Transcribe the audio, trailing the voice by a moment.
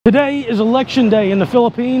Today is election day in the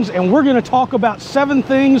Philippines, and we're going to talk about 7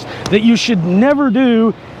 things that you should never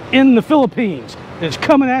do in the Philippines. It's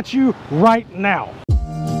coming at you right now.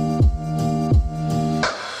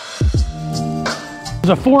 As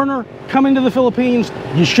a foreigner coming to the Philippines,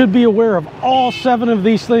 you should be aware of all 7 of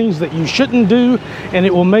these things that you shouldn't do, and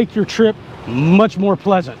it will make your trip much more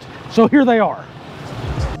pleasant. So here they are.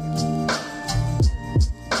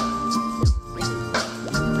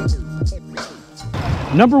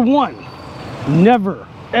 Number 1, never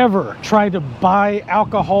ever try to buy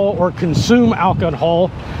alcohol or consume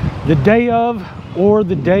alcohol the day of or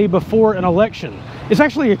the day before an election. It's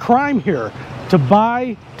actually a crime here to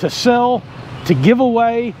buy, to sell, to give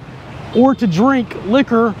away, or to drink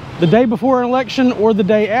liquor the day before an election or the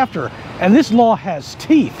day after. And this law has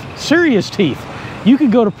teeth, serious teeth. You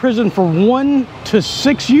could go to prison for 1 to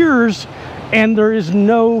 6 years and there is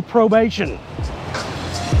no probation.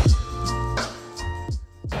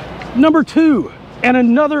 Number 2, and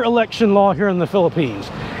another election law here in the Philippines,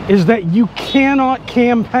 is that you cannot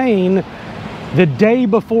campaign the day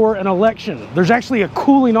before an election. There's actually a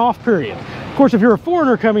cooling off period. Of course, if you're a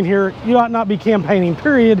foreigner coming here, you ought not be campaigning,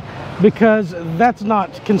 period, because that's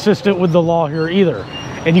not consistent with the law here either.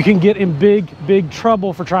 And you can get in big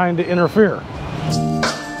trouble for trying to interfere.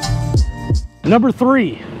 Number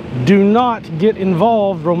 3, do not get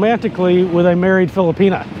involved romantically with a married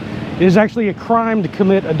Filipina. It is actually a crime to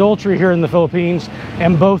commit adultery here in the Philippines,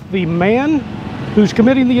 and both the man who's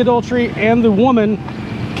committing the adultery and the woman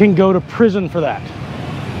can go to prison for that.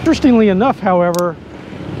 Interestingly enough, however,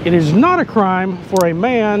 it is not a crime for a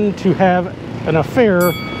man to have an affair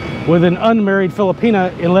with an unmarried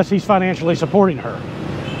Filipina unless he's financially supporting her.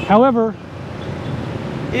 However,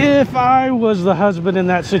 if I was the husband in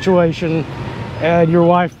that situation and your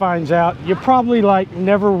wife finds out, you probably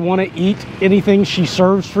never want to eat anything she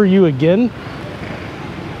serves for you again.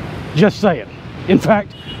 Just saying. In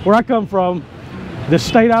fact, where I come from, the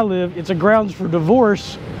state I live, it's a grounds for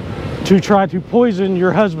divorce to try to poison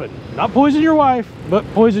your husband. Not poison your wife,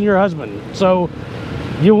 but poison your husband. So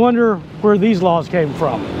you wonder where these laws came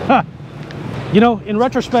from. Huh. You know, in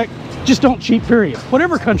retrospect, just don't cheat, period.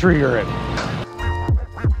 Whatever country you're in.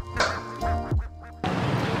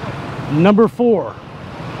 Number 4,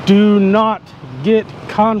 do not get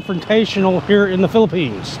confrontational here in the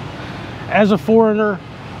Philippines. As a foreigner,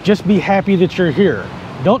 just be happy that you're here.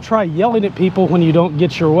 Don't try yelling at people when you don't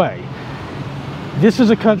get your way. This is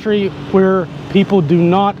a country where people do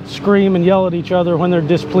not scream and yell at each other when they're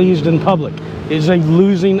displeased in public. It is a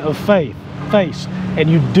losing of face, and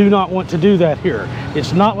you do not want to do that here.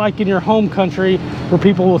 It's not like in your home country where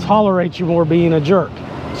people will tolerate you more being a jerk.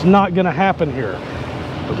 It's not going to happen here.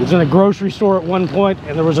 I was in a grocery store at one point,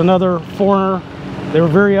 and there was another foreigner. They were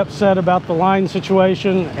very upset about the line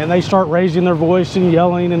situation, and they start raising their voice and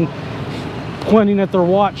yelling and pointing at their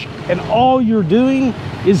watch. And all you're doing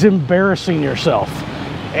is embarrassing yourself.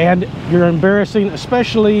 And you're embarrassing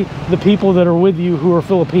especially the people that are with you who are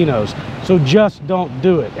Filipinos. So just don't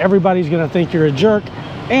do it. Everybody's going to think you're a jerk,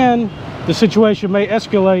 and the situation may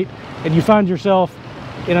escalate, and you find yourself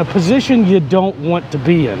in a position you don't want to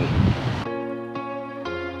be in.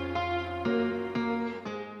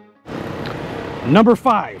 Number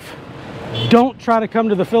 5, don't try to come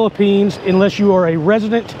to the Philippines unless you are a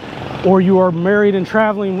resident or you are married and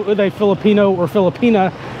traveling with a Filipino or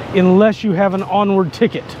Filipina unless you have an onward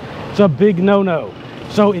ticket. It's a big no-no.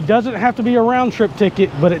 So it doesn't have to be a round-trip ticket,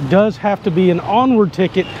 but it does have to be an onward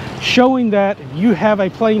ticket showing that you have a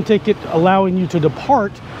plane ticket allowing you to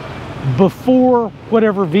depart before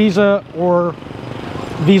whatever visa or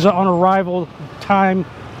visa on arrival time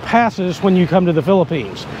passes when you come to the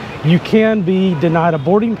Philippines. You can be denied a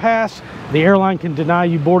boarding pass. The airline can deny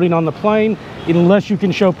you boarding on the plane unless you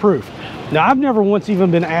can show proof. Now, I've never once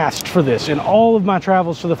even been asked for this in all of my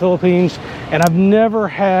travels to the Philippines, and I've never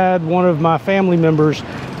had one of my family members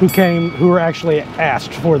who were actually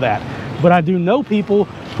asked for that. But I do know people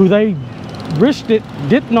who they risked it,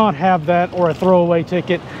 did not have that or a throwaway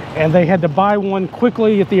ticket, and they had to buy one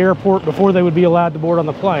quickly at the airport before they would be allowed to board on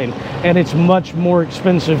the plane. And it's much more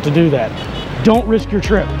expensive to do that. Don't risk your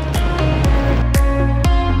trip.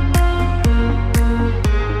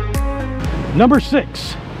 Number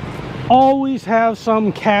 6, always have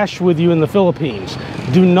some cash with you in the Philippines.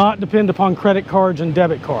 Do not depend upon credit cards and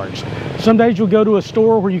debit cards. Some days you'll go to a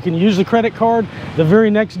store where you can use the credit card. The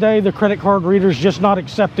very next day, the credit card reader's just not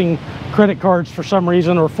accepting credit cards for some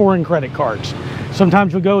reason, or foreign credit cards.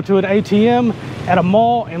 Sometimes you'll go to an ATM at a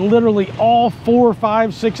mall and literally all 4,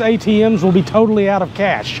 5, 6 ATMs will be totally out of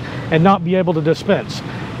cash and not be able to dispense.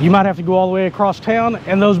 You might have to go all the way across town,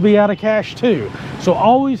 and those be out of cash too. So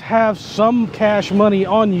always have some cash money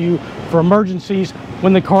on you for emergencies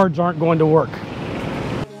when the cards aren't going to work.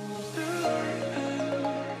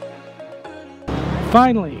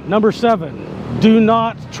 Finally, number 7, do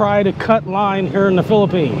not try to cut line here in the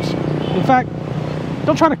Philippines. In fact,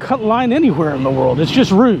 don't try to cut line anywhere in the world. It's just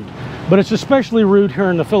rude, but it's especially rude here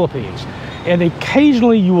in the Philippines. And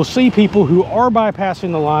occasionally you will see people who are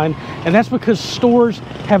bypassing the line, and that's because stores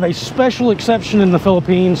have a special exception in the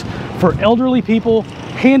Philippines for elderly people,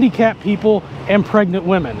 handicapped people, and pregnant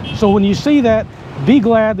women. So when you see that, be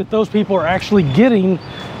glad that those people are actually getting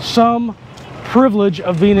some privilege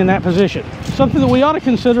of being in that position. Something that we ought to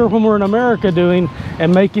consider when we're in America doing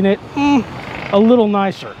and making it a little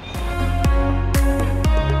nicer.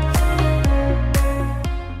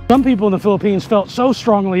 Some people in the Philippines felt so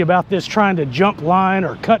strongly about this trying to jump line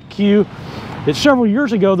or cut queue that several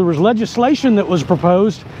years ago there was legislation that was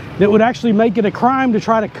proposed that would actually make it a crime to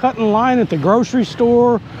try to cut in line at the grocery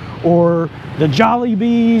store or the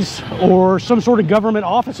Jollibees or some sort of government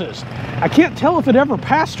offices. I can't tell if it ever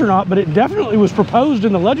passed or not, but it definitely was proposed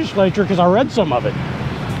in the legislature because I read some of it.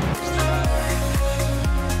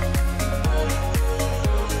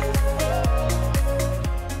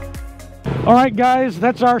 All right, guys,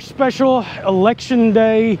 that's our special election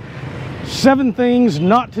day 7 things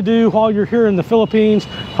not to do while you're here in the Philippines.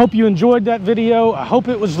 Hope you enjoyed that video. I hope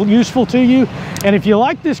it was useful to you. And if you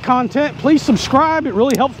like this content, please subscribe. It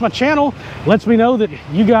really helps my channel. Lets me know that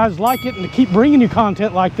you guys like it and to keep bringing you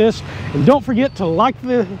content like this. And don't forget to like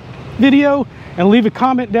the video and leave a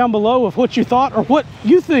comment down below of what you thought or what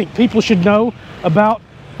you think people should know about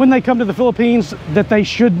when they come to the Philippines that they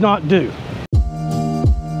should not do.